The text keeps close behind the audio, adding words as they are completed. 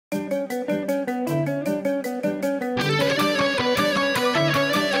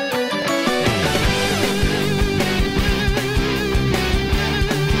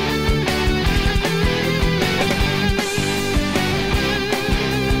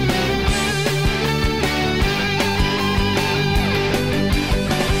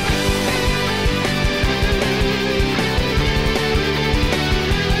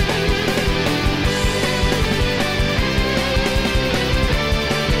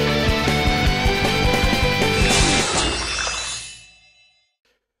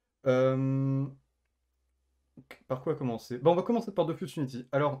Par quoi commencer? Bon, on va commencer par Dofus Unity.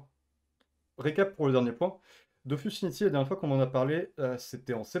 Alors, récap pour le dernier point. Dofus Unity, la dernière fois qu'on en a parlé,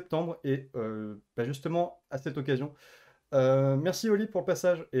 c'était en septembre, et justement, à cette occasion, merci Oli pour le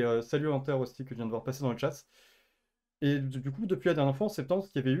passage, et salut à Hunter aussi que je viens de voir passer dans le chat. Et du coup, depuis la dernière fois, en septembre, ce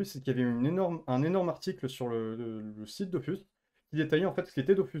qu'il y avait eu, c'est qu'il y avait eu un énorme article sur le site Dofus qui détaillait en fait ce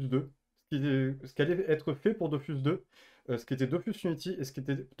qu'était Dofus 2, ce qui allait être fait pour Dofus 2, ce qui était Dofus Unity et ce qui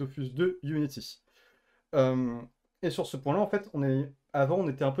était Dofus 2 Unity. Euh, et sur ce point-là, en fait, avant, on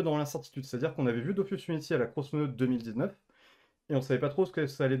était un peu dans l'incertitude, c'est-à-dire qu'on avait vu Dofus Unity à la Crossnote 2019 et on savait pas trop ce que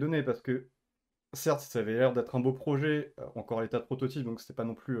ça allait donner parce que, certes, ça avait l'air d'être un beau projet, encore à l'état de prototype, donc c'était pas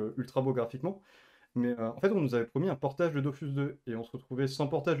non plus ultra beau graphiquement. Mais en fait, on nous avait promis un portage de Dofus 2, et on se retrouvait sans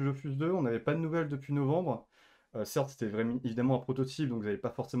portage de Dofus 2, on n'avait pas de nouvelles depuis novembre. Certes, c'était vraiment évidemment un prototype, donc vous n'allez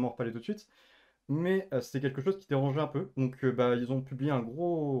pas forcément en reparler tout de suite, mais c'était quelque chose qui dérangeait un peu. Donc ils ont publié un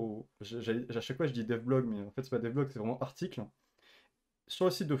gros... À chaque fois je dis devblog, mais en fait c'est pas devblog, c'est vraiment article, sur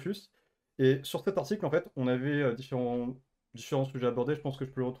le site Dofus. Et sur cet article, en fait, on avait différents sujets abordés. Je pense que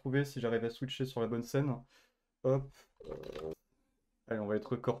je peux le retrouver si j'arrive à switcher sur la bonne scène. Hop, allez, on va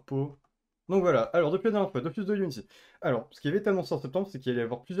être corpo. Donc voilà, alors depuis la dernière fois, Dofus de Unity. Alors, ce qui avait été annoncé en septembre, c'est qu'il allait y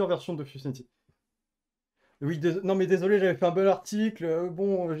avoir plusieurs versions de Dofus Unity. Oui, non mais désolé, j'avais fait un bon article,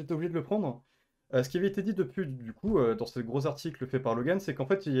 bon, j'étais obligé de le prendre. Ce qui avait été dit depuis, du coup, dans ce gros article fait par Logan, c'est qu'en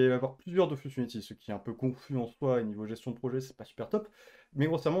fait, il allait y avoir plusieurs Dofus Unity, ce qui est un peu confus en soi, et niveau gestion de projet, c'est pas super top. Mais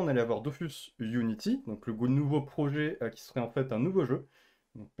grossièrement, on allait avoir Dofus Unity, donc le nouveau projet qui serait en fait un nouveau jeu.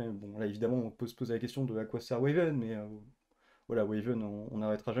 Donc, bon, là, évidemment, on peut se poser la question de à quoi sert Waven, mais voilà, Waven, on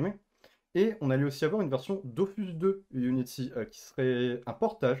n'arrêtera jamais. Et on allait aussi avoir une version Dofus 2 Unity qui serait un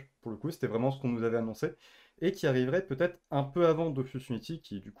portage, pour le coup, c'était vraiment ce qu'on nous avait annoncé, et qui arriverait peut-être un peu avant Dofus Unity,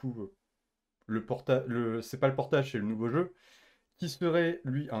 qui du coup, c'est pas le portage, c'est le nouveau jeu, qui serait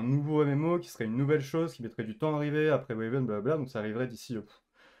lui un nouveau MMO, qui serait une nouvelle chose, qui mettrait du temps à arriver après Waven, blablabla, donc ça arriverait d'ici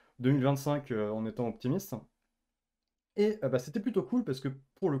 2025 en étant optimiste. Et c'était plutôt cool parce que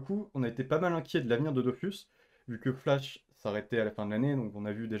pour le coup, on a été pas mal inquiet de l'avenir de Dofus, vu que Flash s'arrêtait à la fin de l'année, donc on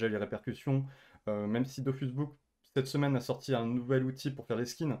a vu déjà les répercussions. Même si Dofus Book cette semaine a sorti un nouvel outil pour faire les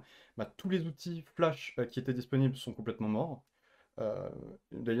skins, tous les outils Flash qui étaient disponibles sont complètement morts. Euh,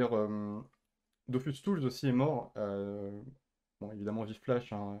 D'ailleurs, Dofus Tools aussi est mort. Bon, évidemment, vive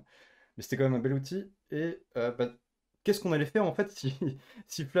Flash, hein, mais c'était quand même un bel outil. Et qu'est-ce qu'on allait faire en fait si,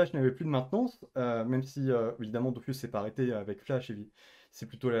 si Flash n'avait plus de maintenance, même si évidemment Dofus s'est pas arrêté avec Flash, et c'est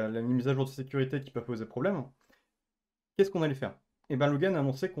plutôt la mise à jour de sécurité qui peut poser problème. Qu'est-ce qu'on allait faire? Et ben Logan a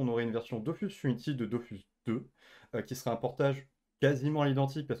annoncé qu'on aurait une version Dofus Unity de Dofus 2, qui serait un portage quasiment à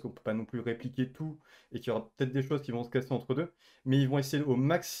l'identique, parce qu'on peut pas non plus répliquer tout, et qu'il y aura peut-être des choses qui vont se casser entre deux, mais ils vont essayer au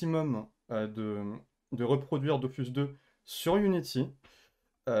maximum de reproduire Dofus 2 sur Unity,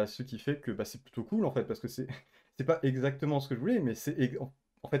 ce qui fait que c'est plutôt cool en fait, parce que c'est c'est pas exactement ce que je voulais, mais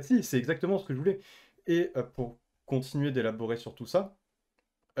en fait si, c'est exactement ce que je voulais. Et pour continuer d'élaborer sur tout ça,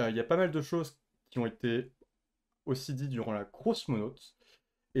 il y a pas mal de choses qui ont été aussi dites durant la grosse monote.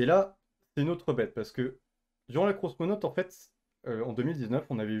 Et là, c'est une autre bête, parce que durant la grosse monote, en fait, en 2019,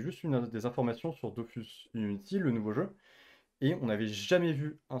 on avait juste des informations sur Dofus Unity, le nouveau jeu, et on n'avait jamais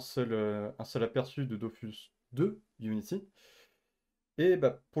vu un seul aperçu de Dofus 2 Unity. Et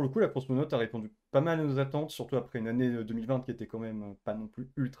pour le coup, la Cosmonaute a répondu pas mal à nos attentes, surtout après une année 2020 qui était quand même pas non plus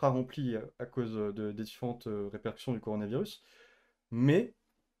ultra remplie à cause des différentes répercussions du coronavirus. Mais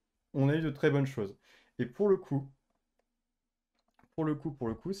on a eu de très bonnes choses. Et pour le coup,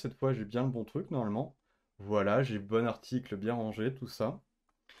 cette fois j'ai bien le bon truc normalement. Voilà, j'ai le bon article bien rangé, tout ça.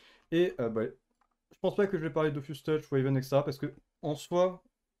 Et je pense pas que je vais parler de Dofus Touch, Waven, etc. Parce que en soi,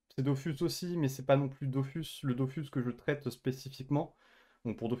 c'est Dofus aussi, mais c'est pas non plus le Dofus que je traite spécifiquement.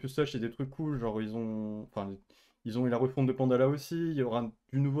 Bon, pour Dofus Touch, il y a des trucs cool, genre ils ont eu la refonte de Pandala aussi, il y aura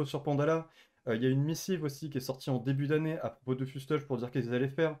du nouveau sur Pandala. Il y a une missive aussi qui est sortie en début d'année à propos de Dofus Touch pour dire qu'est-ce qu'ils allaient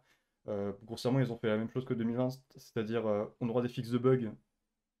faire. Grossièrement, ils ont fait la même chose que 2020, c'est-à-dire on aura des fixes de bugs,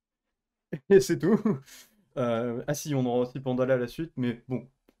 et c'est tout. Ah si, on aura aussi Pandala à la suite, mais bon,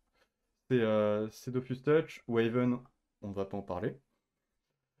 c'est Dofus Touch, Waven, on ne va pas en parler.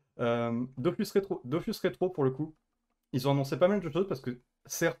 Dofus Retro, pour le coup, ils ont annoncé pas mal de choses parce que,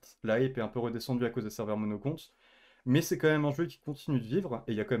 certes, la hype est un peu redescendue à cause des serveurs monocompte, mais c'est quand même un jeu qui continue de vivre,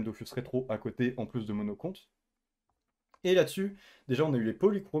 et il y a quand même Dofus Retro à côté, en plus de monocompte. Et là-dessus, déjà, on a eu les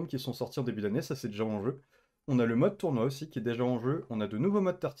polychromes qui sont sortis en début d'année, ça c'est déjà en jeu. On a le mode tournoi aussi qui est déjà en jeu. On a de nouveaux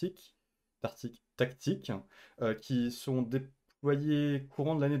modes tactiques, qui sont déployés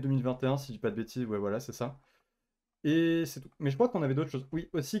courant de l'année 2021, si je dis pas de bêtises, ouais, voilà, c'est ça. Et c'est tout. Mais je crois qu'on avait d'autres choses. Oui,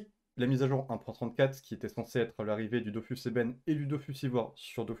 aussi la mise à jour 1.34 qui était censée être l'arrivée du Dofus Eben et du Dofus Ivoire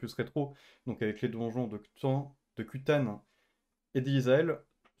sur Dofus Retro, donc avec les donjons de temps de Kutan et d'Isaël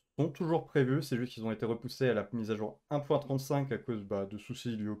sont toujours prévus, c'est juste qu'ils ont été repoussés à la mise à jour 1.35 à cause de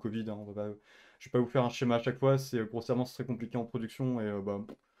soucis liés au Covid, hein. Je vais pas vous faire un schéma à chaque fois, c'est grossièrement c'est très compliqué en production et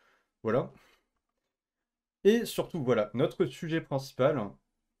voilà. Et surtout, voilà, notre sujet principal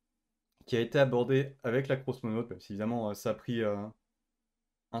qui a été abordé avec la grosse monote, même si évidemment ça a pris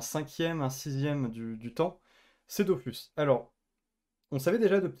un cinquième, un sixième du temps, c'est Dofus. Alors, on savait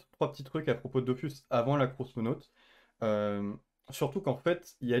déjà trois petits trucs à propos de Dofus avant la grosse monote. Euh, Surtout qu'en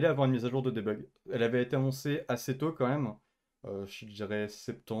fait, il y allait avoir une mise à jour de debug. Elle avait été annoncée assez tôt quand même. Je dirais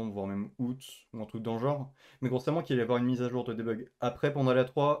septembre, voire même août, ou un truc dans le genre. Mais grossièrement, qu'il allait y avoir une mise à jour de debug après Pandala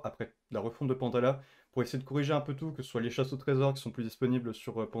 3, après la refonte de Pandala, pour essayer de corriger un peu tout, que ce soit les chasses au trésor qui sont plus disponibles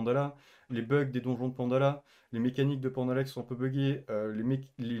sur Pandala, les bugs des donjons de Pandala, les mécaniques de Pandala qui sont un peu buggées,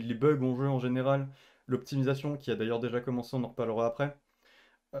 les bugs en jeu en général, l'optimisation qui a d'ailleurs déjà commencé, on en reparlera après.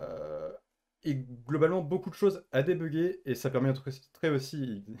 Euh, et globalement, beaucoup de choses à débugger, et ça permet de très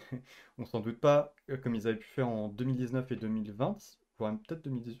aussi, on s'en doute pas, comme ils avaient pu faire en 2019 et 2020, voire même peut-être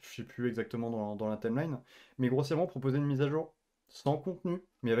 2018, je sais plus exactement dans la timeline, mais grossièrement proposer une mise à jour sans contenu,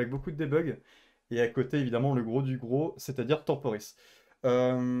 mais avec beaucoup de debug, et à côté évidemment le gros du gros, c'est-à-dire Temporis.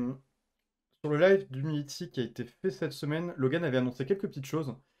 Euh, Sur le live d'Humility qui a été fait cette semaine, Logan avait annoncé quelques petites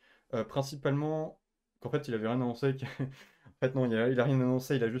choses, principalement qu'en fait il avait rien annoncé. En fait non, il a rien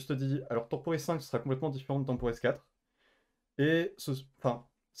annoncé, il a juste dit alors Temporis 5 sera complètement différent de Temporis 4. Enfin,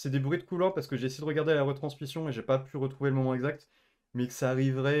 c'est des bruits de couloir parce que j'ai essayé de regarder la retransmission et j'ai pas pu retrouver le moment exact, mais que ça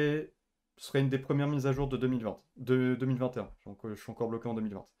arriverait, ce serait une des premières mises à jour de 2020, de 2021. Je suis encore bloqué en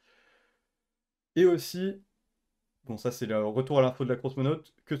 2020. Et aussi, bon, ça c'est le retour à l'info de la grosse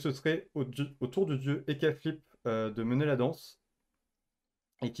monote, que ce serait autour du dieu Ekaflip de mener la danse.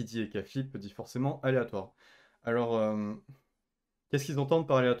 Et qui dit Ekaflip dit forcément aléatoire. Alors, qu'est-ce qu'ils entendent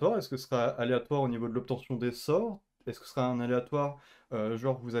par aléatoire? Est-ce que ce sera aléatoire au niveau de l'obtention des sorts? Est-ce que ce sera un aléatoire,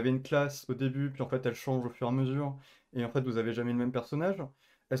 genre vous avez une classe au début, puis en fait elle change au fur et à mesure, et en fait vous avez jamais le même personnage?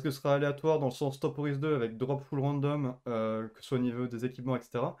 Est-ce que ce sera aléatoire dans le sens Temporis 2 avec drop full random, que ce soit au niveau des équipements,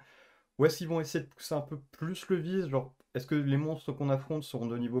 etc. Ou est-ce qu'ils vont essayer de pousser un peu plus le vice? Genre, est-ce que les monstres qu'on affronte seront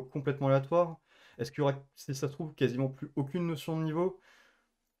de niveau complètement aléatoire? Est-ce qu'il y aura, si ça se trouve, quasiment plus aucune notion de niveau?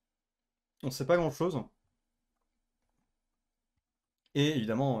 On ne sait pas grand-chose. Et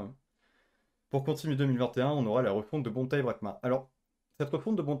évidemment, pour continuer 2021, on aura la refonte de Bonta et Brakmar. Alors, cette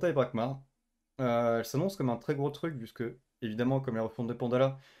refonte de Bonta et Brakmar, elle s'annonce comme un très gros truc, puisque, évidemment, comme la refonte de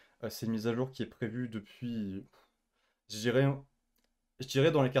Pandala, c'est une mise à jour qui est prévue depuis, je dirais, je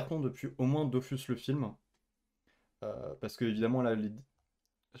dirais dans les cartons depuis au moins Dofus le film. Parce que, évidemment, là, je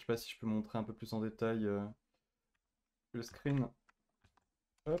sais pas si je peux montrer un peu plus en détail le screen.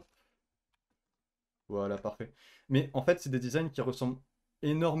 Hop, voilà, parfait. Mais en fait, c'est des designs qui ressemblent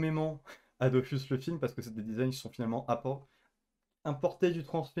énormément à Dofus le film, parce que c'est des designs qui sont finalement importé du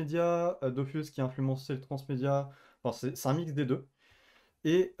transmédia, Dofus qui a influencé le transmédia, enfin c'est un mix des deux.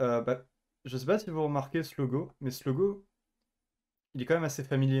 Et je sais pas si vous remarquez ce logo, mais ce logo, il est quand même assez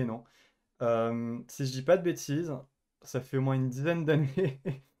familier, non? Si je dis pas de bêtises, ça fait au moins une dizaine d'années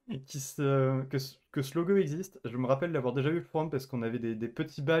que ce logo existe. Je me rappelle l'avoir déjà vu le forum parce qu'on avait des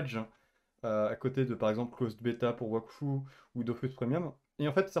petits badges à côté de par exemple Closed Beta pour Wakfu ou Dofus Premium. Et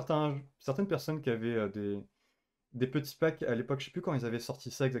en fait, certaines personnes qui avaient des petits packs à l'époque, je sais plus quand ils avaient sorti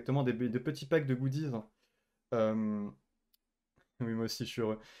ça exactement, des petits packs de goodies. Euh, oui, moi aussi, je suis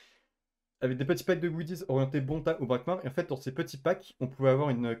heureux. Avec des petits packs de goodies orientés Bonta ou Brakmar. Et en fait, dans ces petits packs, on pouvait avoir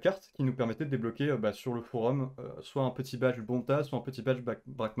une carte qui nous permettait de débloquer sur le forum soit un petit badge Bonta, soit un petit badge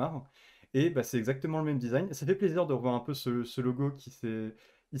Brakmar. Et c'est exactement le même design. Et ça fait plaisir de revoir un peu ce logo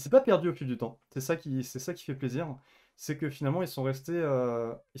il s'est pas perdu au fil du temps. C'est ça qui fait plaisir. C'est que finalement, ils sont restés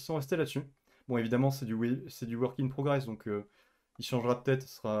là-dessus. Bon, évidemment, c'est du work in progress, donc il changera peut-être,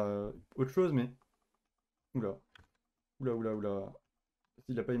 ce sera autre chose, mais... Oula, oula.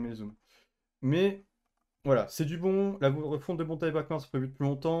 Il a pas aimé le zoom. Mais voilà, c'est du bon. La refonte de Bonta et Brakmar, c'est prévu depuis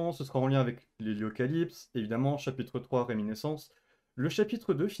longtemps. Ce sera en lien avec l'héliocalypse. Évidemment, chapitre 3, réminiscence. Le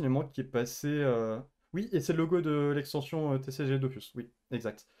chapitre 2, finalement, qui est passé. Oui, et c'est le logo de l'extension TCG Dofus. Oui,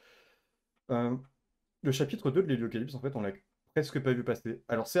 exact. Euh, le chapitre 2 de l'héliocalypse, en fait, on l'a presque pas vu passer.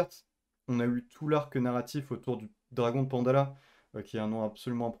 Alors, certes, on a eu tout l'arc narratif autour du dragon de Pandala, qui est un nom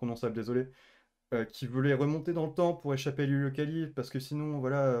absolument imprononçable, désolé, qui voulait remonter dans le temps pour échapper à l'héliocalypse, parce que sinon,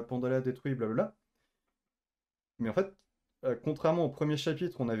 voilà, Pandala détruit, blablabla. Mais en fait, contrairement au premier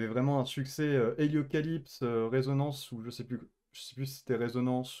chapitre, on avait vraiment un succès Héliocalypse, Résonance, ou je sais plus si c'était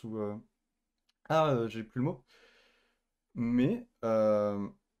Résonance ou... j'ai plus le mot. Mais là,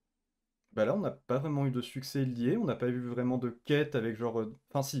 on n'a pas vraiment eu de succès lié, on n'a pas vu vraiment de quête avec genre...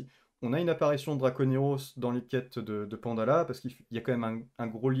 Enfin si, on a une apparition de Draconeros dans les quêtes de Pandala, parce qu'il y a quand même un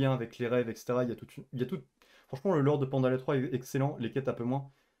gros lien avec les rêves, etc. Il y a tout... Franchement, le lore de Pandala 3 est excellent, les quêtes un peu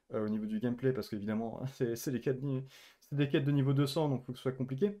moins, au niveau du gameplay, parce qu'évidemment, c'est c'est des quêtes de niveau 200, donc il faut que ce soit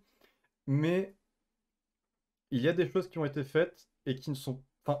compliqué. Mais il y a des choses qui ont été faites et qui ne sont...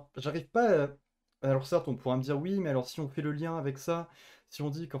 Enfin, j'arrive pas à... Alors certes, on pourra me dire, oui, mais alors si on fait le lien avec ça, si on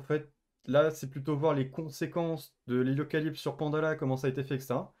dit qu'en fait, là, c'est plutôt voir les conséquences de l'héliocalipe sur Pandala, comment ça a été fait,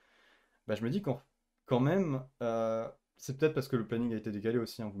 etc. Bah, je me dis quand même, c'est peut-être parce que le planning a été décalé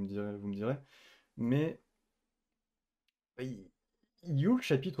aussi, hein, vous me direz, mais bah, il y a où le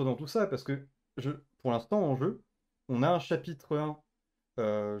chapitre dans tout ça? Parce que pour l'instant, en jeu, on a un chapitre 1,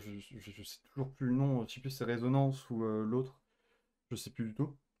 je sais toujours plus le nom, je sais plus si c'est Résonance ou l'autre, je sais plus du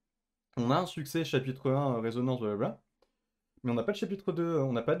tout. On a un succès chapitre 1, Résonance, blablabla, mais on n'a pas de chapitre 2,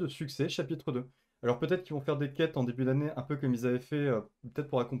 on n'a pas de succès chapitre 2. Alors peut-être qu'ils vont faire des quêtes en début d'année, un peu comme ils avaient fait, peut-être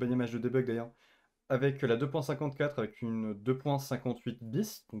pour accompagner Match de Debug d'ailleurs, avec la 2.54 avec une 2.58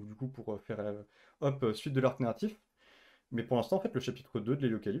 bis, donc du coup pour faire suite de l'arc narratif. Mais pour l'instant, en fait, le chapitre 2 de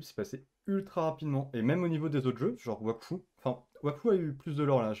l'Héliocalipe s'est passé ultra rapidement. Et même au niveau des autres jeux, genre Wakfu, enfin, Wakfu a eu plus de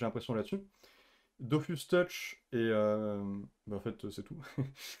lore là, j'ai l'impression là-dessus. Dofus Touch et. Bah, en fait, c'est tout.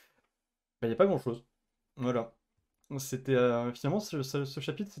 Il n'y a pas grand-chose. Voilà. C'était. Finalement, ce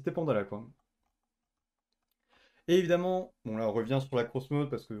chapitre, c'était Pandala, quoi. Et évidemment, bon là, on revient sur la cross mode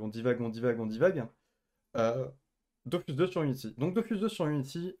parce qu'on divague, on divague, on divague. Euh, Dofus 2 sur Unity. Donc Dofus 2 sur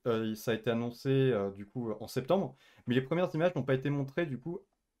Unity, ça a été annoncé du coup en septembre, mais les premières images n'ont pas été montrées du coup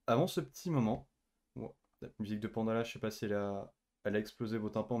avant ce petit moment. Bon, la musique de Pandala, je sais pas si elle a explosé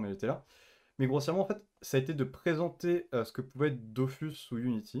vos tympans, mais elle était là. Mais grossièrement, en fait, ça a été de présenter ce que pouvait être Dofus sous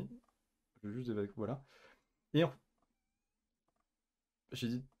Unity. Je vais juste voilà. Et j'ai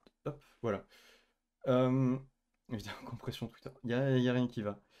dit, hop, voilà. Euh, Évidemment, compression Twitter, y a rien qui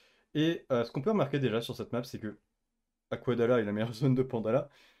va. Et ce qu'on peut remarquer déjà sur cette map, c'est que Aquadala est la meilleure zone de Pandala.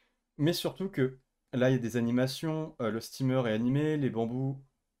 Mais surtout que là, il y a des animations, le steamer est animé, les bambous,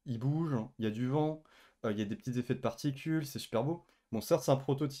 ils bougent, il y a du vent, il y a des petits effets de particules, c'est super beau. Bon, certes, c'est un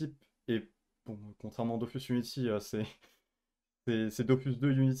prototype, et bon, contrairement à Dofus Unity, c'est Dofus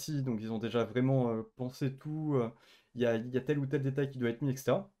 2 Unity, donc ils ont déjà vraiment pensé tout, il y a tel ou tel détail qui doit être mis,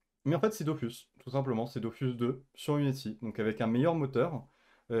 etc. Mais en fait, c'est Dofus, tout simplement, c'est Dofus 2 sur Unity, donc avec un meilleur moteur.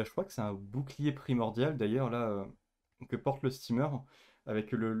 Je crois que c'est un bouclier primordial, d'ailleurs, là, que porte le steamer,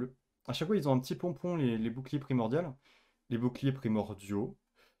 avec à chaque fois, ils ont un petit pompon, les boucliers primordiaux, les boucliers primordiaux.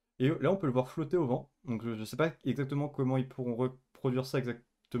 Et là, on peut le voir flotter au vent. Donc, je ne sais pas exactement comment ils pourront reproduire ça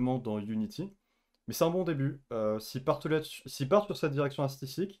exactement dans Unity. Mais c'est un bon début. S'ils partent sur cette direction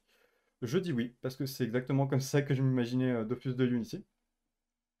artistique, je dis oui, parce que c'est exactement comme ça que je m'imaginais Dofus de Unity.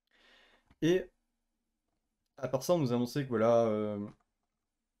 Et à part ça, on nous a annoncé que voilà,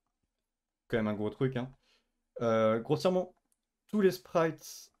 quand même un gros truc, hein. Grossièrement, tous les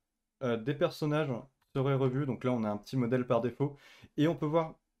sprites des personnages seraient revus. Donc là, on a un petit modèle par défaut. Et on peut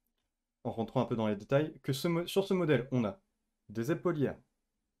voir, en rentrant un peu dans les détails, que sur ce modèle, on a des épaulières,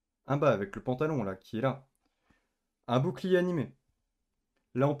 un bas avec le pantalon là, qui est là, un bouclier animé.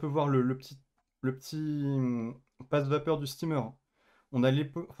 Là, on peut voir le petit passe-vapeur du steamer. On a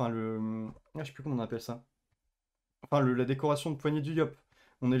enfin je sais plus comment on appelle ça. Enfin, la décoration de poignée du Yop.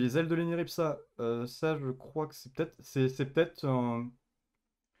 On a les ailes de l'Eniripsa. Ça, je crois que c'est peut-être c'est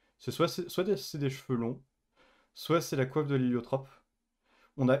des cheveux longs, soit c'est la coiffe de l'héliotrope.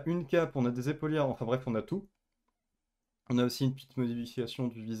 On a une cape, on a des épaulières, enfin bref, on a tout. On a aussi une petite modification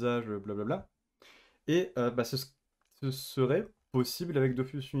du visage, blablabla. Et bah, ce serait possible avec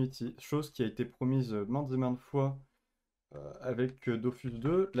Dofus Unity, chose qui a été promise maintes et maintes fois avec Dofus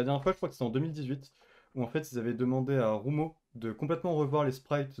 2. La dernière fois, je crois que c'était en 2018, où en fait ils avaient demandé à Rumo de complètement revoir les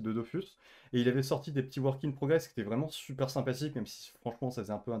sprites de Dofus, et il avait sorti des petits work in progress qui étaient vraiment super sympathiques, même si franchement ça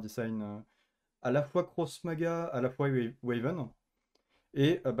faisait un peu un design à la fois cross maga, à la fois Waven.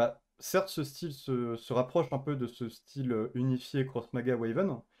 Et bah, certes, ce style se rapproche un peu de ce style unifié cross maga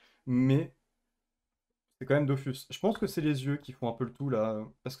Waven, mais c'est quand même Dofus. Je pense que c'est les yeux qui font un peu le tout là,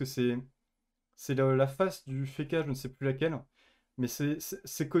 parce que c'est la face du féca, je ne sais plus laquelle, mais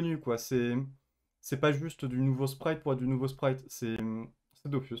c'est connu quoi. C'est pas juste du nouveau sprite pour être du nouveau sprite, c'est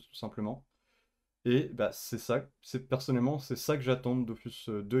Dofus tout simplement. Et bah c'est ça, personnellement c'est ça que j'attends de Dofus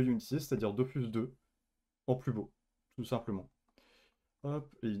 2 Unity, c'est-à-dire Dofus 2 en plus beau, tout simplement.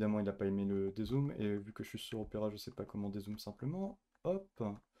 Hop, évidemment il n'a pas aimé le dézoom, et vu que je suis sur Opera, je sais pas comment dézoom simplement. Hop,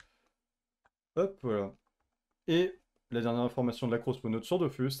 hop, voilà. Et la dernière information de la grosse note sur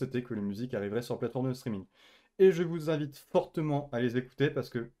Dofus, c'était que les musiques arriveraient sur la plateforme de streaming. Et je vous invite fortement à les écouter parce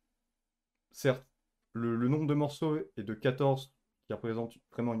que, certes, le nombre de morceaux est de 14, qui représente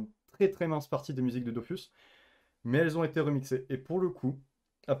vraiment une très mince partie des musiques de Dofus, mais elles ont été remixées. Et pour le coup,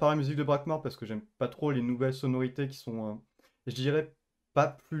 à part la musique de Brakmar, parce que j'aime pas trop les nouvelles sonorités qui sont, je dirais, pas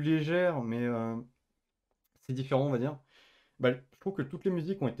plus légères, mais c'est différent, on va dire. Bah, je trouve que toutes les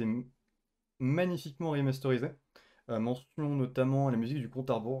musiques ont été magnifiquement remasterisées. Mention notamment la musique du compte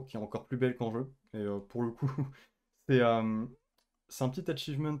à rebours, qui est encore plus belle qu'en jeu. Et pour le coup, c'est c'est un petit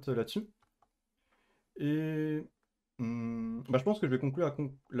achievement là-dessus. Et bah, je pense que je vais conclure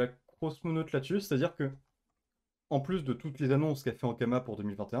la grosse monote là-dessus, c'est-à-dire que, en plus de toutes les annonces qu'a fait Ankama pour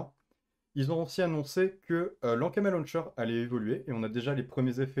 2021, ils ont aussi annoncé que l'Ankama Launcher allait évoluer, et on a déjà les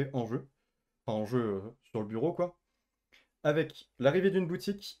premiers effets en jeu, enfin en jeu sur le bureau, quoi, avec l'arrivée d'une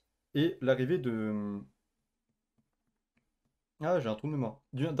boutique et l'arrivée de... Ah, j'ai un trou de mémoire.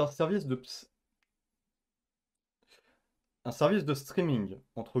 D'un service de... Un service de streaming,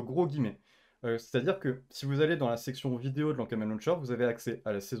 entre gros guillemets. C'est-à-dire que si vous allez dans la section vidéo de l'Ankama Launcher, vous avez accès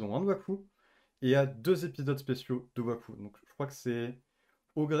à la saison 1 de Waku et à 2 épisodes spéciaux de Waku. Donc je crois que c'est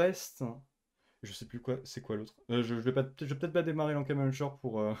Ogrest, je sais plus quoi, c'est quoi l'autre. Je vais peut-être pas démarrer l'Ankama Launcher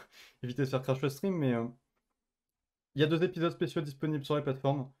pour éviter de faire crash le stream, mais il y a 2 épisodes spéciaux disponibles sur les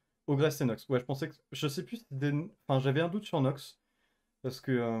plateformes, Ogrest et Nox. Ouais, je pensais que... Je sais plus si c'était... Enfin, j'avais un doute sur Nox, parce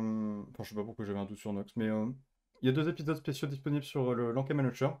que... Enfin, je sais pas pourquoi j'avais un doute sur Nox, mais il y a 2 épisodes spéciaux disponibles sur l'Ankama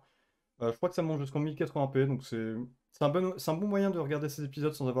Launcher. Je crois que ça monte jusqu'en 1080p, donc c'est un bon moyen de regarder ces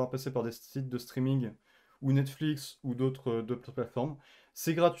épisodes sans avoir à passer par des sites de streaming ou Netflix ou d'autres plateformes.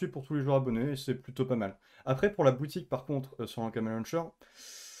 C'est gratuit pour tous les joueurs abonnés et c'est plutôt pas mal. Après, pour la boutique, par contre, sur l'Ankama Launcher,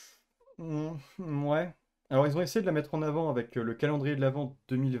 ouais. Alors, ils ont essayé de la mettre en avant avec le calendrier de l'Avent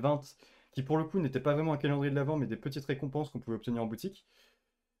 2020, qui pour le coup n'était pas vraiment un calendrier de l'Avent, mais des petites récompenses qu'on pouvait obtenir en boutique.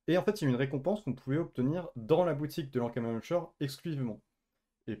 Et en fait, il y a une récompense qu'on pouvait obtenir dans la boutique de l'Ankama Launcher exclusivement.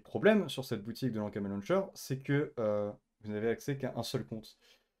 Et le problème sur cette boutique de l'Ankama Launcher, c'est que vous n'avez accès qu'à un seul compte.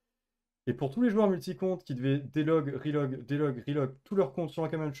 Et pour tous les joueurs multi-comptes qui devaient délog, relog tous leurs comptes sur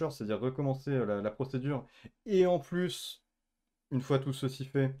l'Ankama Launcher, c'est-à-dire recommencer la procédure, et en plus, une fois tout ceci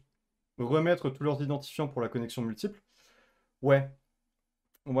fait, remettre tous leurs identifiants pour la connexion multiple, ouais,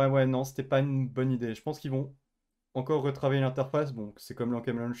 ouais, non, c'était pas une bonne idée. Je pense qu'ils vont encore retravailler l'interface. Bon, c'est comme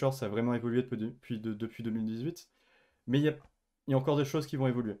l'Ankama Launcher, ça a vraiment évolué depuis 2018, mais il y a encore des choses qui vont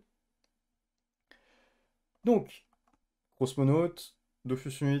évoluer. Donc, grosse monote,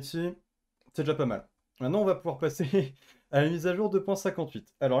 Dofus Unity, c'est déjà pas mal. Maintenant, on va pouvoir passer à la mise à jour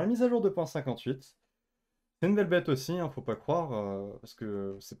 2.58. Alors, la mise à jour 2.58, c'est une belle bête aussi, hein, faut pas croire, parce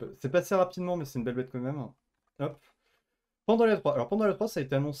que c'est passé rapidement, mais c'est une belle bête quand même. Hop. Pendant les 3. Alors, pendant les 3, ça a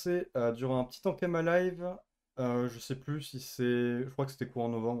été annoncé durant un petit Ankama Live. Je sais plus si c'est. Je crois que c'était courant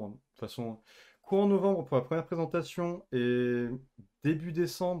novembre. De toute façon, courant novembre pour la première présentation et début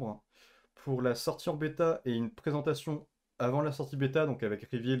décembre pour la sortie en bêta et une présentation avant la sortie bêta, donc avec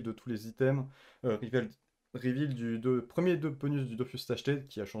reveal de tous les items, reveal premier deux bonus du Dofus acheté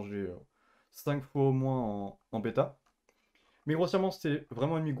qui a changé 5 fois au moins en bêta. Mais grossièrement, c'était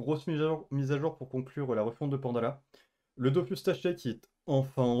vraiment une grosse mise à jour pour conclure la refonte de Pandala. Le Dofus acheté qui est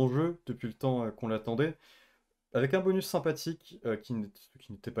enfin en jeu depuis le temps qu'on l'attendait, avec un bonus sympathique qui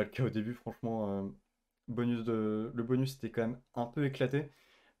n'était pas le cas au début, franchement. Le bonus était quand même un peu éclaté.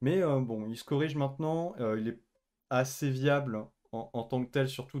 Mais bon, il se corrige maintenant. Il est assez viable en tant que tel,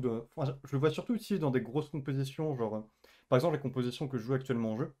 surtout enfin, je le vois surtout utilisé dans des grosses compositions, genre par exemple les compositions que je joue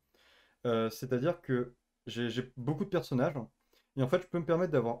actuellement en jeu. C'est-à-dire que j'ai beaucoup de personnages. Et en fait, je peux me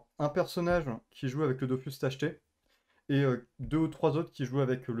permettre d'avoir un personnage qui joue avec le Dofus acheté et 2 ou 3 autres qui jouent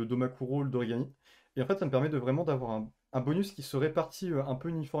avec le Domakuro, le Dorigami. Et en fait, ça me permet de vraiment d'avoir un bonus qui se répartit un peu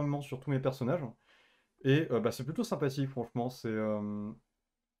uniformément sur tous mes personnages. Et bah, c'est plutôt sympathique, franchement. C'est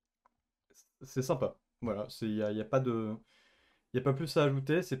sympa. Voilà, y a pas de, y a pas plus à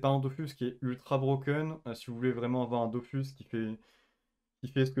ajouter. C'est pas un Dofus qui est ultra broken. Si vous voulez vraiment avoir un Dofus qui fait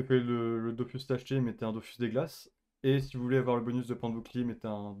ce que fait le Dofus acheté, mettez un Dofus des glaces. Et si vous voulez avoir le bonus de point de bouclier, mettez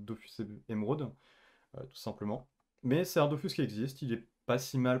un Dofus émeraude, tout simplement. Mais c'est un Dofus qui existe. Il est pas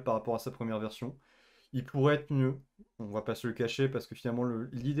si mal par rapport à sa première version. Il pourrait être mieux. On va pas se le cacher parce que finalement,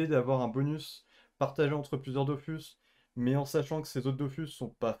 l'idée d'avoir un bonus partagé entre plusieurs Dofus, mais en sachant que ces autres Dofus sont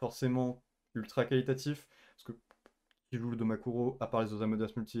pas forcément ultra qualitatifs, parce que qui joue le Domakuro, à part les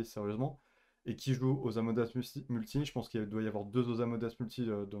Osamodas multi, sérieusement, et qui joue aux Amodas multi, je pense qu'il doit y avoir 2 Osamodas multi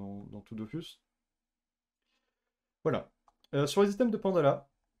dans tout Dofus. Voilà. Sur les items de Pandala,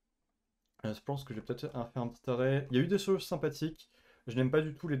 je pense que je vais peut-être faire un petit arrêt. Il y a eu des choses sympathiques. Je n'aime pas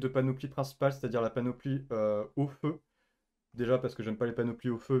du tout les 2 panoplies principales, c'est-à-dire la panoplie au feu. Déjà parce que j'aime pas les panoplies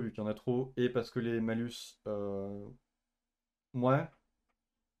au feu vu qu'il y en a trop, et parce que les malus, ouais,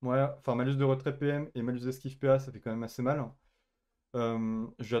 ouais, enfin malus de retrait PM et malus d'esquive PA, ça fait quand même assez mal.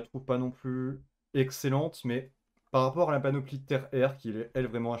 Je la trouve pas non plus excellente, mais par rapport à la panoplie Terre-Air, qui est, elle,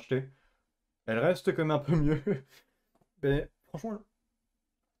 vraiment achetée, elle reste quand même un peu mieux. Mais franchement,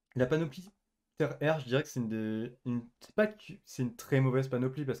 la panoplie Terre-Air, je dirais que c'est c'est pas que c'est une très mauvaise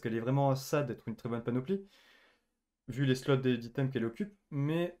panoplie, parce qu'elle est vraiment à ça d'être une très bonne panoplie, vu les slots d'items qu'elle occupe,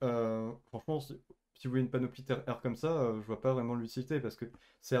 mais franchement, si vous voulez une panoplie Terre-Air comme ça, je vois pas vraiment l'utilité, parce que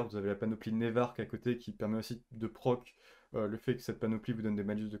certes, vous avez la panoplie Nevark à côté qui permet aussi de proc le fait que cette panoplie vous donne des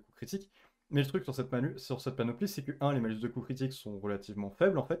malus de coups critiques, mais le truc sur cette panoplie, c'est que, un, les malus de coups critiques sont relativement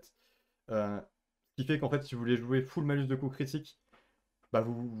faibles en fait, ce qui fait qu'en fait, si vous voulez jouer full malus de coups critiques, bah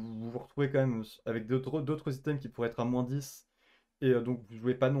vous retrouvez quand même avec d'autres items qui pourraient être à -10, et donc vous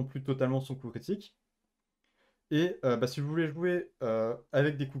jouez pas non plus totalement son coup critique. Et bah, si vous voulez jouer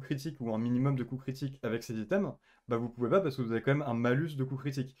avec des coups critiques ou un minimum de coups critiques avec ces items, bah vous pouvez pas parce que vous avez quand même un malus de coups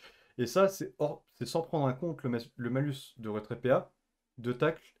critiques. Et ça, c'est sans prendre en compte le malus de retrait PA, de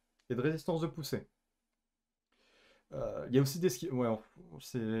tacle et de résistance de poussée. Il y a aussi Ouais,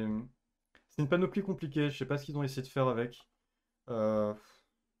 c'est une panoplie compliquée, je sais pas ce qu'ils ont essayé de faire avec. Euh,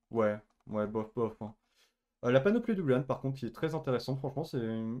 Ouais, ouais, bof, bof, hein. La panoplie d'Ulan, par contre, qui est très intéressante, franchement, c'est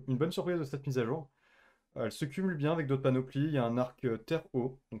une bonne surprise de cette mise à jour. Elle se cumule bien avec d'autres panoplies. Il y a un arc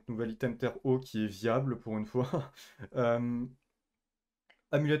Terre-Eau, donc nouvel item Terre-Eau qui est viable pour une fois. Euh,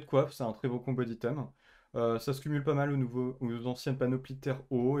 Amulette coiffe, c'est un très beau combo d'items. Ça se cumule pas mal aux anciennes panoplies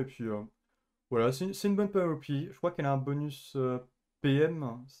Terre-Eau. Et puis voilà, c'est une bonne panoplie. Je crois qu'elle a un bonus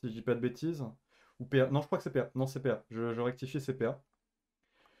PM, si je dis pas de bêtises. Ou PA. Non, je crois que c'est PA. Non, c'est PA. Je rectifie, c'est PA.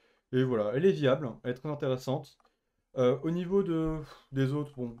 Et voilà, elle est viable, elle est très intéressante. Au niveau des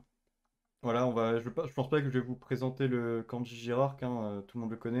autres, bon, voilà, je pense pas que je vais vous présenter le kanji Girark, hein, tout le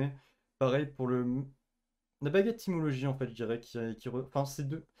monde le connaît. Pareil pour la baguette étymologie, en fait, je dirais, enfin, c'est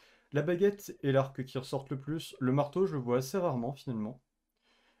deux. La baguette et l'arc qui ressortent le plus. Le marteau, je le vois assez rarement, finalement.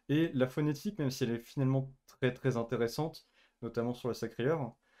 Et la phonétique, même si elle est finalement très très intéressante, notamment sur la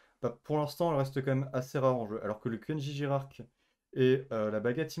sacrée-heure, bah, pour l'instant, elle reste quand même assez rare en jeu. Alors que le kanji Girark et la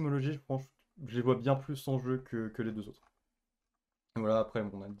baguette étymologie, je pense, je les vois bien plus en jeu que les deux autres. Voilà, après,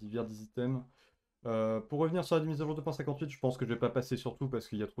 bon, on a divers des items. Pour revenir sur la mise à jour 2.58, je pense que je vais pas passer sur tout parce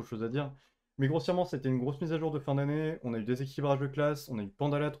qu'il y a trop de choses à dire. Mais grossièrement, c'était une grosse mise à jour de fin d'année. On a eu des équilibrages de classe, on a eu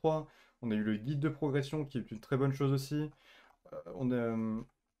Pandala 3, on a eu le guide de progression qui est une très bonne chose aussi. On a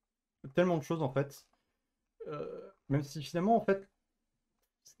tellement de choses en fait. Même si finalement, en fait,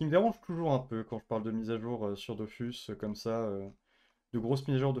 ce qui me dérange toujours un peu quand je parle de mise à jour sur Dofus comme ça, de grosses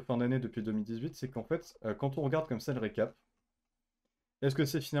mises à jour de fin d'année depuis 2018, c'est qu'en fait, quand on regarde comme ça le récap, est-ce que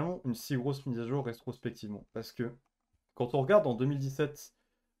c'est finalement une si grosse mise à jour rétrospectivement? Parce que quand on regarde en 2017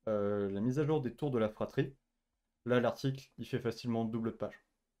 la mise à jour des tours de la fratrie, là l'article il fait facilement double de page.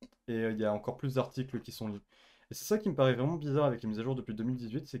 Et il y a encore plus d'articles qui sont lus. Et c'est ça qui me paraît vraiment bizarre avec les mises à jour depuis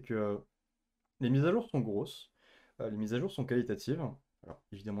 2018, c'est que les mises à jour sont grosses, les mises à jour sont qualitatives. Alors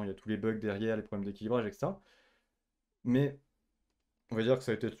évidemment il y a tous les bugs derrière, les problèmes d'équilibrage, etc. Mais on va dire que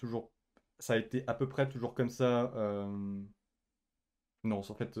ça a été à peu près toujours comme ça. Non,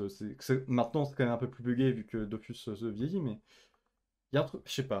 en fait, maintenant c'est quand même un peu plus buggé vu que Dofus se vieillit, mais il y a un truc,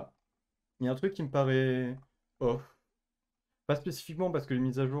 je sais pas, il y a un truc qui me paraît off. Pas spécifiquement parce que les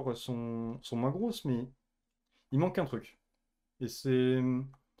mises à jour sont moins grosses, mais il manque un truc. Et c'est. Je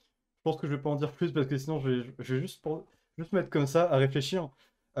pense que je vais pas en dire plus parce que sinon je vais juste mettre comme ça à réfléchir.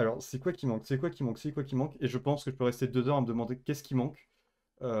 Alors, c'est quoi qui manque? C'est quoi qui manque? C'est quoi qui manque? Et je pense que je peux rester 2 heures à me demander qu'est-ce qui manque.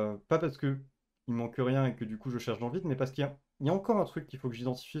 Pas parce que il manque rien et que du coup je cherche dans le vide, mais parce qu'il y a encore un truc qu'il faut que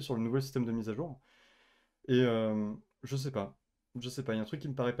j'identifie sur le nouvel système de mise à jour. Et je sais pas. Je sais pas, il y a un truc qui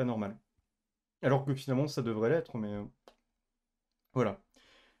me paraît pas normal. Alors que finalement ça devrait l'être, mais voilà.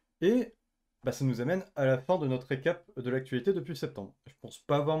 Et bah, ça nous amène à la fin de notre récap de l'actualité depuis septembre. Je pense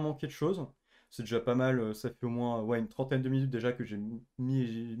pas avoir manqué de choses. C'est déjà pas mal, ça fait au moins ouais, une trentaine de minutes déjà que j'ai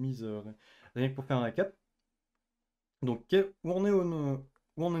mise rien que pour faire un récap. Donc où on est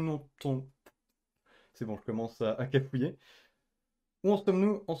où en est ton... C'est bon, je commence à cafouiller. Où en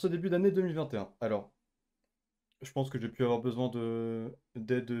sommes-nous en ce début d'année 2021? Alors, je pense que j'ai pu avoir besoin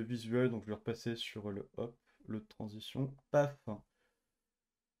d'aide visuelle, donc je vais repasser sur le transition. Paf.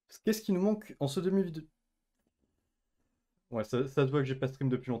 Qu'est-ce qui nous manque en ce 2022? Ouais, ça se voit que j'ai pas stream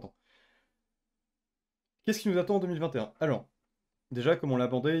depuis longtemps. Qu'est-ce qui nous attend en 2021? Alors, déjà, comme on l'a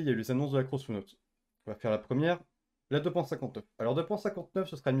abordé, il y a eu les annonces de la grosse note. On va faire la première, la 2.59. Alors, 2.59,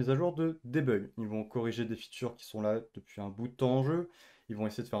 ce sera une mise à jour de debug. Ils vont corriger des features qui sont là depuis un bout de temps en jeu. Ils vont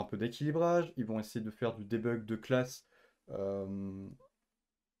essayer de faire un peu d'équilibrage. Ils vont essayer de faire du debug de classe. euh,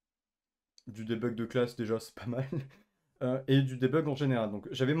 Du debug de classe, déjà, c'est pas mal. Et du debug en général. Donc,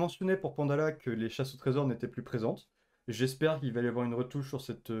 j'avais mentionné pour Pandala que les chasses au trésor n'étaient plus présentes. J'espère qu'il va y avoir une retouche sur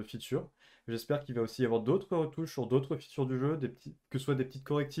cette feature. J'espère qu'il va aussi y avoir d'autres retouches sur d'autres features du jeu, que ce soit des petits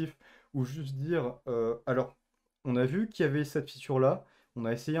correctifs ou juste dire alors, on a vu qu'il y avait cette feature-là, on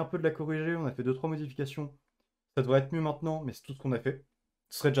a essayé un peu de la corriger, on a fait deux trois modifications. Ça devrait être mieux maintenant, mais c'est tout ce qu'on a fait.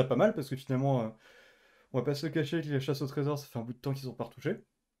 Ce serait déjà pas mal parce que finalement, on va pas se le cacher que les chasses au trésor, ça fait un bout de temps qu'ils sont pas retouchés.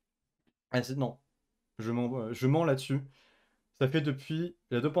 Ah, non, je mens là-dessus. Ça fait depuis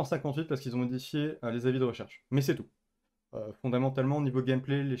la 2.58 parce qu'ils ont modifié les avis de recherche. Mais c'est tout. Fondamentalement, au niveau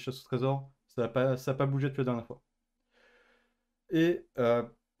gameplay, les chasses au trésor, ça a pas bougé depuis la dernière fois. Et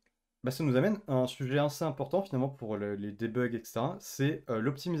ça nous amène à un sujet assez important finalement pour les debugs, etc. C'est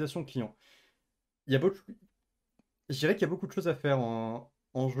l'optimisation client. Il y a beaucoup, je dirais qu'il y a beaucoup de choses à faire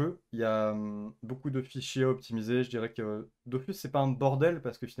en jeu. Il y a beaucoup de fichiers à optimiser. Je dirais que Dofus, c'est pas un bordel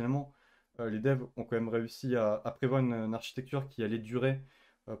parce que finalement, les devs ont quand même réussi à prévoir une architecture qui allait durer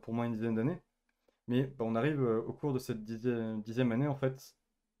pour moins une dizaine d'années. Mais on arrive au cours de cette dixième année en fait,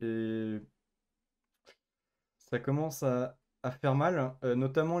 et ça commence à faire mal,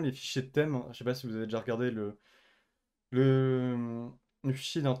 notamment les fichiers de thème. Je sais pas si vous avez déjà regardé le, le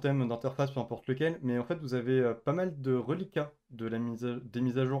fichier d'un thème d'interface, peu importe lequel, mais en fait vous avez pas mal de reliquats des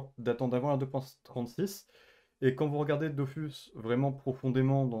mises à jour datant d'avant la 2.36. Et quand vous regardez Dofus vraiment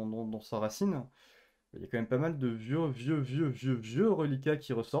profondément dans sa racine, il y a quand même pas mal de vieux reliquats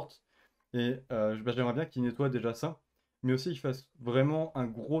qui ressortent. Et j'aimerais bien qu'ils nettoient déjà ça, mais aussi qu'ils fassent vraiment un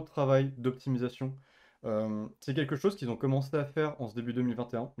gros travail d'optimisation. C'est quelque chose qu'ils ont commencé à faire en ce début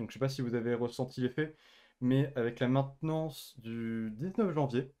 2021. Donc je sais pas si vous avez ressenti l'effet, mais avec la maintenance du 19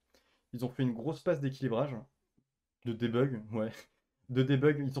 janvier, ils ont fait une grosse passe d'équilibrage, de debug, ouais, de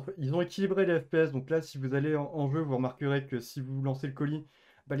debug. Ils ont équilibré les FPS. Donc là, si vous allez en jeu, vous remarquerez que si vous lancez le colis,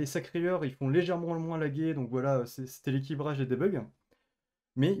 les sacrilleurs, ils font légèrement moins laguer. Donc voilà, c'était l'équilibrage des debugs.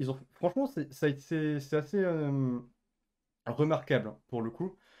 Mais franchement, c'est assez remarquable pour le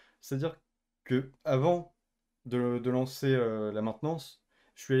coup. C'est-à-dire que avant de lancer la maintenance,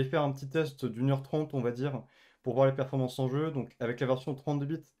 je suis allé faire un petit test d'1h30, on va dire, pour voir les performances en jeu, donc avec la version 32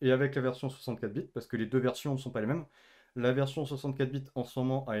 bits et avec la version 64 bits, parce que les deux versions ne sont pas les mêmes. La version 64 bits en ce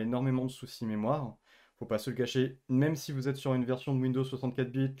moment a énormément de soucis mémoire. Faut pas se le cacher, même si vous êtes sur une version de Windows 64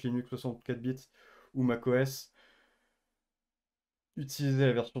 bits, Linux 64 bits ou macOS, utilisez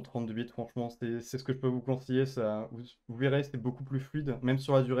la version 32 bits, franchement, c'est ce que je peux vous conseiller. Vous verrez, c'est beaucoup plus fluide, même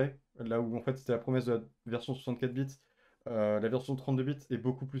sur la durée. Là où en fait c'était la promesse de la version 64 bits, la version 32 bits est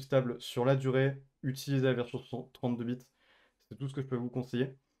beaucoup plus stable sur la durée. Utilisez la version 32 bits, c'est tout ce que je peux vous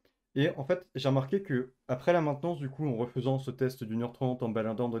conseiller. Et en fait, j'ai remarqué que après la maintenance, du coup, en refaisant ce test d'1h30, en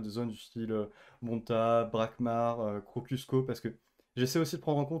baladant dans des zones du style Bonta, Brakmar, Crocusco, parce que j'essaie aussi de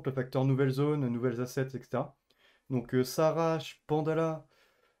prendre en compte le facteur nouvelle zone, nouvelles assets, etc. Donc Sarache, Pandala,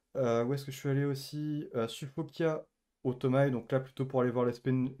 où est-ce que je suis allé aussi? Suffokia, Otomai, donc là plutôt pour aller voir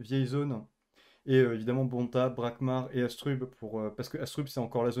l'aspect vieille zone. Et évidemment Bonta, Brakmar et Astrub, parce que Astrub c'est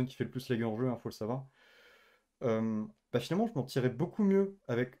encore la zone qui fait le plus laguer en jeu, faut le savoir. Finalement je m'en tirais beaucoup mieux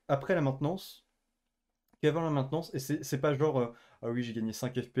après la maintenance qu'avant la maintenance. Et c'est pas genre ah oui j'ai gagné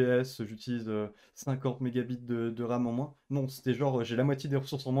 5 FPS, j'utilise 50 mégabits de RAM en moins. Non, c'était genre j'ai la moitié des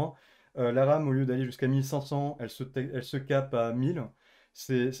ressources en moins. La RAM au lieu d'aller jusqu'à 1500, elle se cape à 1000.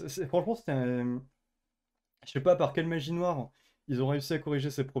 Franchement c'était un... Je sais pas par quelle magie noire ils ont réussi à corriger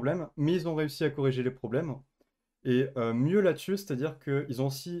ces problèmes, mais ils ont réussi à corriger les problèmes. Et mieux là-dessus, c'est-à-dire qu'ils ont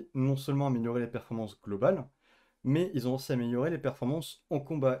aussi non seulement amélioré les performances globales, mais ils ont aussi amélioré les performances en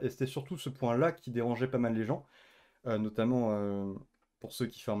combat. Et c'était surtout ce point-là qui dérangeait pas mal les gens, notamment pour ceux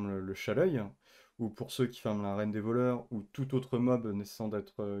qui farment le Chaleuil, ou pour ceux qui farment la Reine des Voleurs, ou tout autre mob nécessitant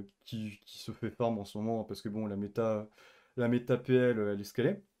qui se fait farm en ce moment, parce que bon, la méta PL, elle est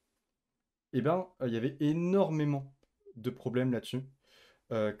scalée. Et ben, il y avait énormément de problèmes là-dessus.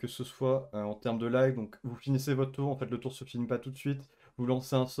 Que ce soit en termes de lag, donc vous finissez votre tour, en fait le tour se finit pas tout de suite, vous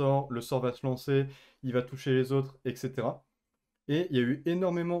lancez un sort, le sort va se lancer, il va toucher les autres, etc. Et il y a eu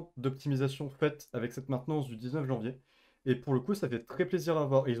énormément d'optimisations faites avec cette maintenance du 19 janvier. Et pour le coup, ça fait très plaisir à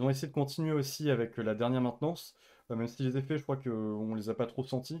voir. Et ils ont essayé de continuer aussi avec la dernière maintenance, même si les effets, je crois qu'on les a pas trop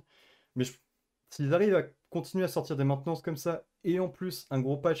sentis. Mais s'ils arrivent à continuer à sortir des maintenances comme ça, et en plus un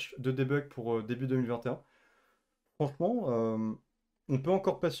gros patch de debug pour début 2021, franchement, on peut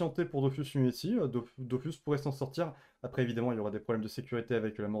encore patienter pour Dofus Unity. Dofus pourrait s'en sortir. Après, évidemment, il y aura des problèmes de sécurité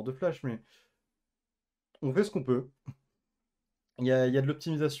avec la mort de Flash, mais on fait ce qu'on peut. Il y a de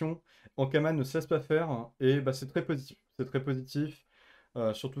l'optimisation. Ankama ne cesse pas faire et c'est très positif. C'est très positif.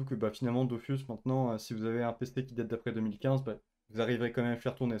 Surtout que finalement, Dofus, maintenant, si vous avez un PC qui date d'après 2015, vous arriverez quand même à le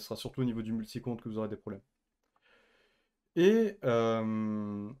faire tourner. Ce sera surtout au niveau du multi-compte que vous aurez des problèmes. Et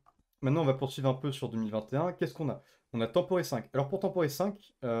maintenant, on va poursuivre un peu sur 2021. Qu'est-ce qu'on a? On a Temporis 5. Alors pour Temporis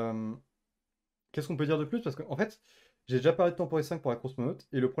 5, qu'est-ce qu'on peut dire de plus? Parce qu'en fait, j'ai déjà parlé de Temporis 5 pour la grosse monote,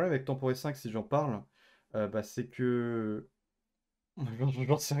 et le problème avec Temporis 5, si j'en parle, bah, c'est que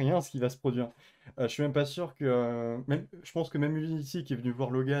j'en sais rien ce qui va se produire. Je suis même pas sûr que... même, je pense que même lui ici, qui est venu voir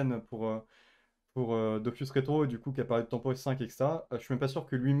Logan pour Dofus Retro, et du coup qui a parlé de Temporis 5, etc., je suis même pas sûr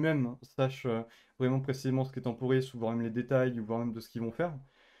que lui-même sache vraiment précisément ce qu'est Temporis, ou voire même les détails, ou voire même de ce qu'ils vont faire.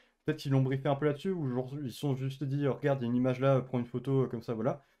 Peut-être qu'ils l'ont briefé un peu là-dessus, ou genre, ils sont juste dit, regarde, il y a une image là, prends une photo, comme ça,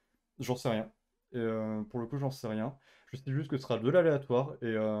 voilà. J'en sais rien. Et pour le coup, j'en sais rien. Je sais juste que ce sera de l'aléatoire,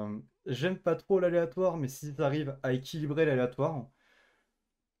 et j'aime pas trop l'aléatoire, mais si ça arrive à équilibrer l'aléatoire,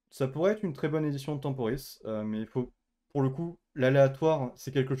 ça pourrait être une très bonne édition de Temporis, mais il faut, pour le coup, l'aléatoire,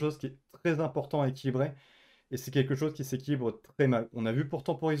 c'est quelque chose qui est très important à équilibrer, et c'est quelque chose qui s'équilibre très mal. On a vu pour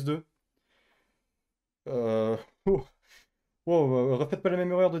Temporis 2, euh, oh, oh, refaites pas la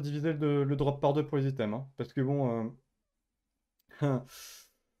même erreur de diviser le drop par deux pour les items, hein, parce que bon,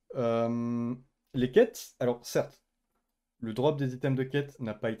 euh, les quêtes, alors certes, le drop des items de quête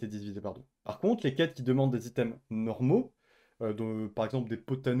n'a pas été divisé par deux. Par contre, les quêtes qui demandent des items normaux, par exemple des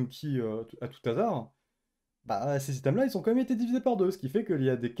pots de tanuki à tout hasard, bah, ces items-là, ils ont quand même été divisés par deux, ce qui fait qu'il y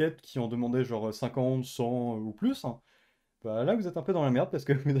a des quêtes qui en demandaient genre 50, 100 ou plus, hein. Bah, là, vous êtes un peu dans la merde parce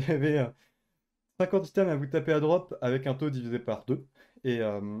que vous avez 50 items à vous taper à drop avec un taux divisé par 2. Et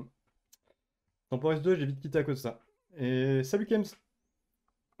Temporis 2, j'ai vite quitté à cause de ça. Et salut Kems,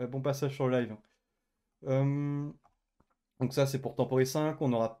 bon passage sur le live. Euh, donc ça, c'est pour Temporis 5, on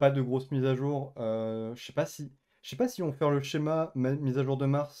n'aura pas de grosses mises à jour. Je sais pas si on va faire le schéma mise à jour de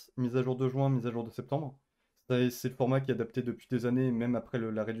mars, mise à jour de juin, mise à jour de septembre. C'est le format qui est adapté depuis des années, même après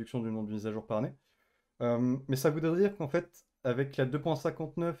la réduction du nombre de mises à jour par année. Mais ça voudrait dire qu'en fait, avec la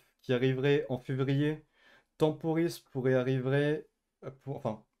 2.59 qui arriverait en février, Temporis pourrait arriverait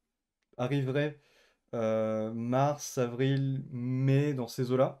mars, avril, mai, dans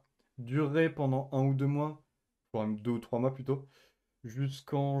ces eaux-là, durerait pendant 1 ou 2 mois, voire même 2 ou 3 mois plutôt,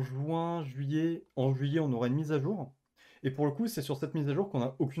 jusqu'en juin, juillet. En juillet, on aura une mise à jour. Et pour le coup, c'est sur cette mise à jour qu'on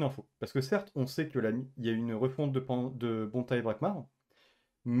n'a aucune info. Parce que certes, on sait que il y a une refonte de Bonta et Brakmar,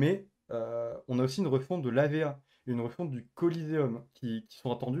 mais on a aussi une refonte de l'AVA, et une refonte du Kolizeum, qui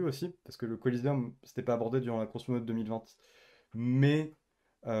sont attendues aussi, parce que le Kolizeum, c'était pas abordé durant la grosse mode 2020, mais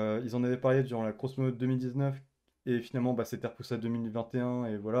ils en avaient parlé durant la grosse mode 2019, et finalement, bah, c'était repoussé à 2021,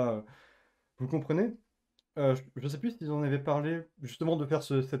 et voilà, vous comprenez? Je sais plus s'ils en avaient parlé, justement, de faire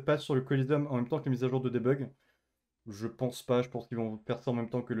cette passe sur le Kolizeum en même temps que les mises à jour de debug. Je pense pas, je pense qu'ils vont faire ça en même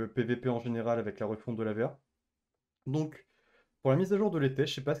temps que le PVP en général avec la refonte de l'AVA. Donc, pour la mise à jour de l'été,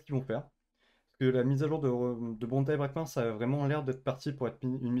 je sais pas ce qu'ils vont faire. Parce que la mise à jour de Bonta et Brakmar, ça a vraiment l'air d'être parti pour être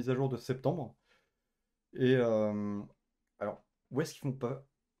une mise à jour de septembre. Et alors, où est-ce qu'ils font pas?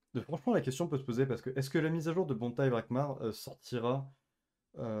 Franchement, la question peut se poser parce que est-ce que la mise à jour de Bonta et Brakmar sortira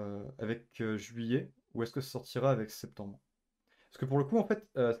avec juillet ou est-ce que ça sortira avec septembre? Parce que pour le coup, en fait,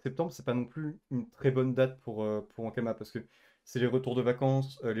 septembre, c'est pas non plus une très bonne date pour Ankama parce que c'est les retours de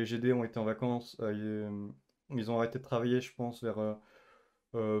vacances, les GD ont été en vacances, ils ont arrêté de travailler, je pense, vers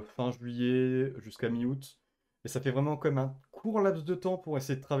fin juillet jusqu'à mi-août. Et ça fait vraiment comme un court laps de temps pour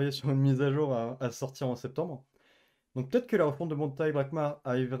essayer de travailler sur une mise à jour à sortir en septembre. Donc peut-être que la refonte de Montaï Brakmar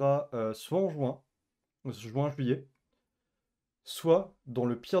arrivera soit en juin, juillet, soit, dans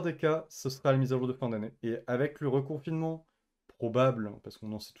le pire des cas, ce sera la mise à jour de fin d'année. Et avec le reconfinement probable, hein, parce qu'on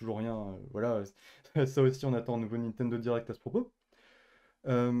n'en sait toujours rien, voilà, ça aussi on attend un nouveau Nintendo Direct à ce propos.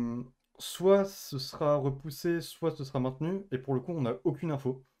 Euh, Soit ce sera repoussé, soit ce sera maintenu, et pour le coup on n'a aucune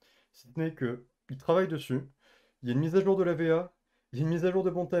info. Si ce n'est que ils travaillent dessus. Il y a une mise à jour de la VA, il y a une mise à jour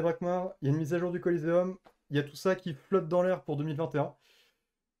de Bonta et Brakmar, il y a une mise à jour du Kolizeum, il y a tout ça qui flotte dans l'air pour 2021,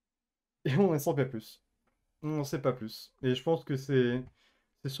 et on n'en sait pas plus. On n'en sait pas plus. Et je pense que c'est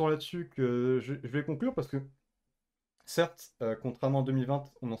sur là-dessus que je vais conclure, parce que certes, contrairement en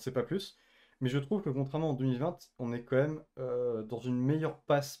 2020, on n'en sait pas plus, mais je trouve que contrairement en 2020, on est quand même dans une meilleure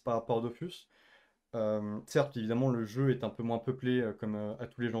passe par rapport à Dofus. Certes, évidemment, le jeu est un peu moins peuplé comme à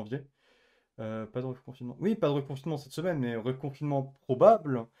tous les janvier. Pas de reconfinement. Oui, pas de reconfinement cette semaine, mais reconfinement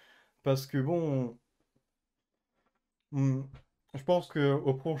probable, parce que bon, hmm, je pense que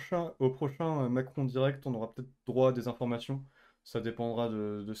au prochain Macron direct, on aura peut-être droit à des informations. Ça dépendra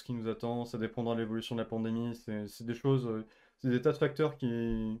de ce qui nous attend, ça dépendra de l'évolution de la pandémie. C'est des choses, c'est des tas de facteurs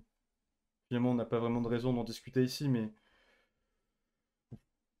qui, finalement, on n'a pas vraiment de raison d'en discuter ici, mais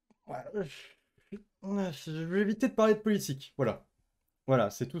ouais, je vais éviter de parler de politique. Voilà.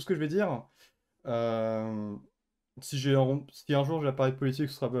 Voilà, c'est tout ce que je vais dire. Euh, si un jour j'ai à parler de politique,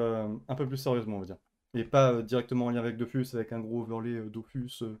 ce sera un peu plus sérieusement, on va dire. et pas directement en lien avec Dofus, avec un gros overlay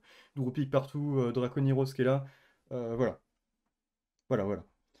Dofus, Drupic partout, Draconiros qui est là. Voilà, voilà, voilà.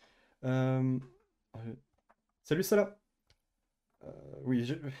 Euh, euh, Salut Salah. Oui,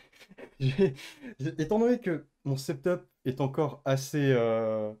 j'ai- étant donné que mon setup est encore assez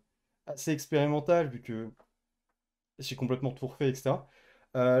expérimental, vu que j'ai complètement tout refait, etc.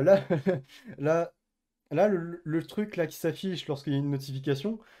 Là, là, là, le truc là qui s'affiche lorsqu'il y a une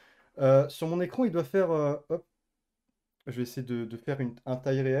notification, sur mon écran, il doit faire, hop, je vais essayer de faire un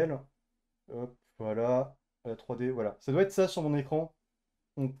taille réelle. Hop, voilà, 3D, voilà. Ça doit être ça sur mon écran.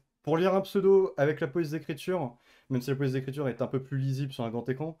 Donc, pour lire un pseudo avec la police d'écriture, même si la police d'écriture est un peu plus lisible sur un grand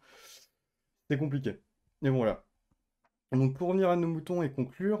écran, c'est compliqué. Mais bon, voilà. Donc pour revenir à nos moutons et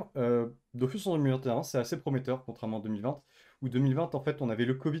conclure, Dofus en 2021, c'est assez prometteur, contrairement à 2020, où 2020, en fait, on avait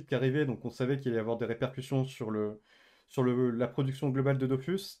le Covid qui arrivait, donc on savait qu'il allait y avoir des répercussions la production globale de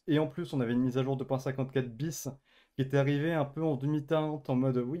Dofus, et en plus, on avait une mise à jour de 2.54 bis qui était arrivée un peu en demi-teinte, en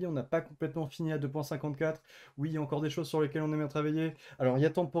mode oui, on n'a pas complètement fini à 2.54, oui, il y a encore des choses sur lesquelles on aimerait travailler. Alors il y a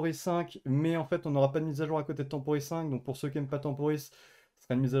Temporis 5, mais en fait, on n'aura pas de mise à jour à côté de Temporis 5, donc pour ceux qui n'aiment pas Temporis, ce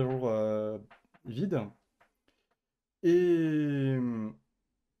sera une mise à jour vide. Et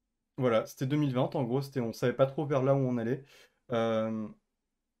voilà, c'était 2020, en gros, on savait pas trop vers là où on allait. Euh,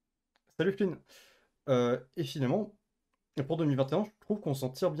 Salut Flynn. Et finalement, pour 2021, je trouve qu'on s'en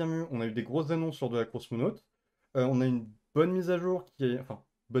tire bien mieux. On a eu des grosses annonces sur de la grosse monote. On a une bonne mise à jour qui est... Enfin,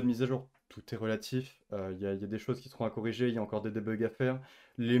 bonne mise à jour, tout est relatif. Il y a des choses qui seront à corriger, il y a encore des debugs à faire.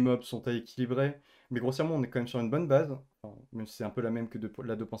 Les mobs sont à équilibrer. Mais grossièrement, on est quand même sur une bonne base. Enfin, même si c'est un peu la même que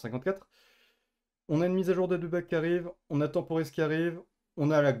la 2.54. On a une mise à jour de bugs qui arrive, on a Temporis qui arrive,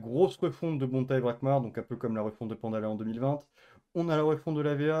 on a la grosse refonte de Bonta et Brakmar, donc un peu comme la refonte de Pandala en 2020. On a la refonte de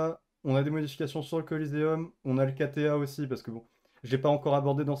la VA, on a des modifications sur le Kolizeum, on a le KTA aussi, parce que bon, je l'ai pas encore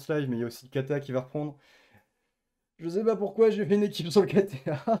abordé dans ce live, mais il y a aussi le KTA qui va reprendre. Je sais pas pourquoi j'ai fait une équipe sur le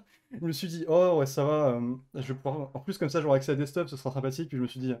KTA. Je me suis dit, oh ouais, ça va, je vais pouvoir... En plus, comme ça, j'aurai accès à des stuff, ce sera sympathique. Puis je me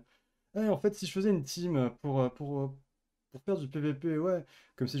suis dit, en fait, si je faisais une team pour faire du PVP, ouais,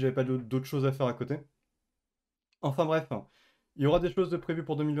 comme si j'avais pas d'autres choses à faire à côté. Enfin bref, hein. Il y aura des choses de prévues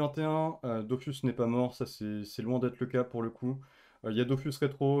pour 2021. Dofus n'est pas mort, ça c'est loin d'être le cas pour le coup. Il y a Dofus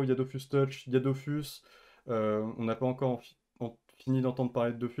Rétro, il y a Dofus Touch, il y a Dofus. On n'a pas encore fini d'entendre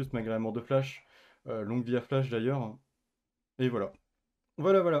parler de Dofus malgré la mort de Flash. Longue vie à Flash d'ailleurs. Et voilà.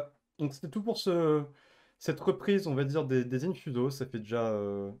 Voilà, voilà. Donc c'était tout pour cette reprise, on va dire, des Infusos. Ça fait déjà...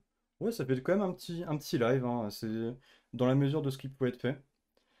 Ouais, ça fait quand même un petit live, hein. C'est dans la mesure de ce qui pouvait être fait.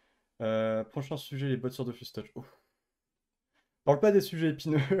 Prochain sujet, les bots sur Dofus Touch. Parle pas des sujets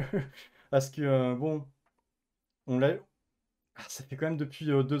épineux, parce que, bon, on l'a... ça fait quand même depuis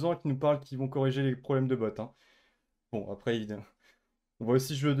 2 ans qu'ils nous parlent qu'ils vont corriger les problèmes de bot, hein. Bon, après, on va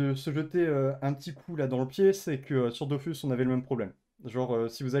aussi se jeter un petit coup là dans le pied, c'est que sur Dofus, on avait le même problème. Genre,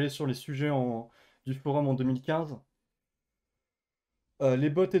 si vous allez sur les sujets du forum en 2015, les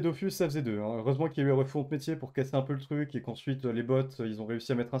bots et Dofus, ça faisait deux, hein. Heureusement qu'il y a eu un refonte métier pour casser un peu le truc, et qu'ensuite, les bots, ils ont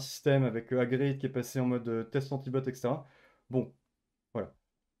réussi à mettre un système avec Agreed qui est passé en mode test anti-bot, etc. Bon, voilà.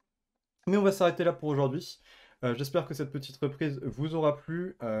 Mais on va s'arrêter là pour aujourd'hui. J'espère que cette petite reprise vous aura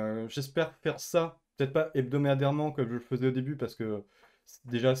plu. J'espère faire ça, peut-être pas hebdomadairement comme je le faisais au début, parce que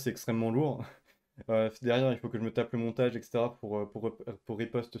déjà c'est extrêmement lourd. Derrière, il faut que je me tape le montage, etc. pour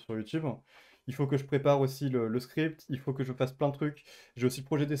repost sur YouTube. Il faut que je prépare aussi le script. Il faut que je fasse plein de trucs. J'ai aussi le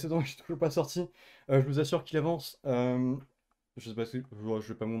projet des saisons qui n'est toujours pas sorti. Je vous assure qu'il avance. Je sais pas si je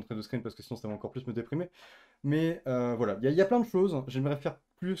vais pas vous montrer de screen parce que sinon ça va encore plus me déprimer. Mais voilà, il y a plein de choses. J'aimerais faire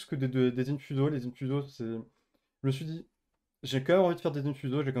plus que des infusos. Les infusos, c'est. Je me suis dit, j'ai quand même envie de faire des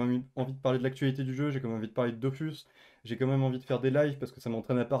infusos, j'ai quand même envie de parler de l'actualité du jeu, j'ai quand même envie de parler de Dofus, j'ai quand même envie de faire des lives parce que ça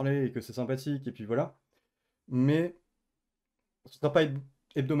m'entraîne à parler et que c'est sympathique, et puis voilà. Mais ce sera pas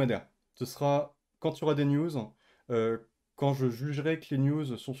hebdomadaire. Ce sera quand il y aura des news, euh, quand je jugerai que les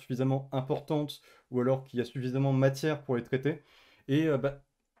news sont suffisamment importantes ou alors qu'il y a suffisamment de matière pour les traiter. Et bah,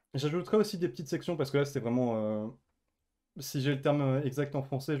 j'ajouterai aussi des petites sections parce que là, c'était vraiment si j'ai le terme exact en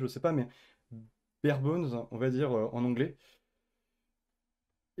français, je ne sais pas, mais bare bones, on va dire en anglais.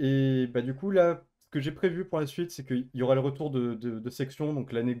 Et bah, du coup, là, ce que j'ai prévu pour la suite, c'est qu'il y aura le retour de sections,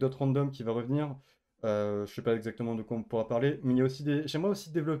 donc l'anecdote random qui va revenir. Je ne sais pas exactement de quoi on pourra parler, mais il y a aussi j'aimerais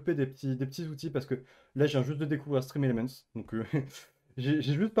aussi développer des petits outils parce que là, je viens juste de découvrir Stream Elements. Donc, j'ai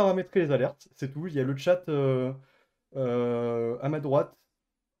juste paramétré les alertes, c'est tout. Il y a le chat à ma droite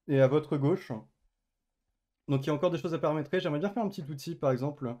et à votre gauche. Donc il y a encore des choses à paramétrer. J'aimerais bien faire un petit outil, par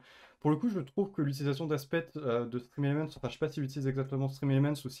exemple. Pour le coup, je trouve que l'utilisation d'aspects de Stream Elements, enfin je sais pas s'il utilise exactement Stream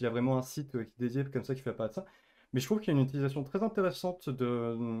Elements ou s'il y a vraiment un site qui est dédié comme ça qui fait apparaître ça. Mais je trouve qu'il y a une utilisation très intéressante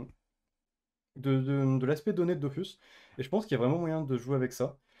de l'aspect donné de Dofus. Et je pense qu'il y a vraiment moyen de jouer avec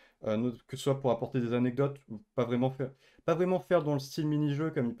ça. Que ce soit pour apporter des anecdotes ou pas vraiment faire dans le style mini-jeu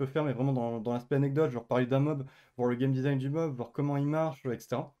comme il peut faire, mais vraiment dans l'aspect anecdote, genre parler d'un mob, voir le game design du mob, voir comment il marche,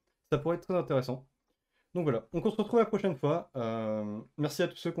 etc. Ça pourrait être très intéressant. Donc voilà, donc on se retrouve la prochaine fois. Merci à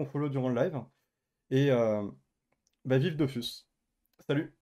tous ceux qui ont follow durant le live. Et vive Dofus. Salut!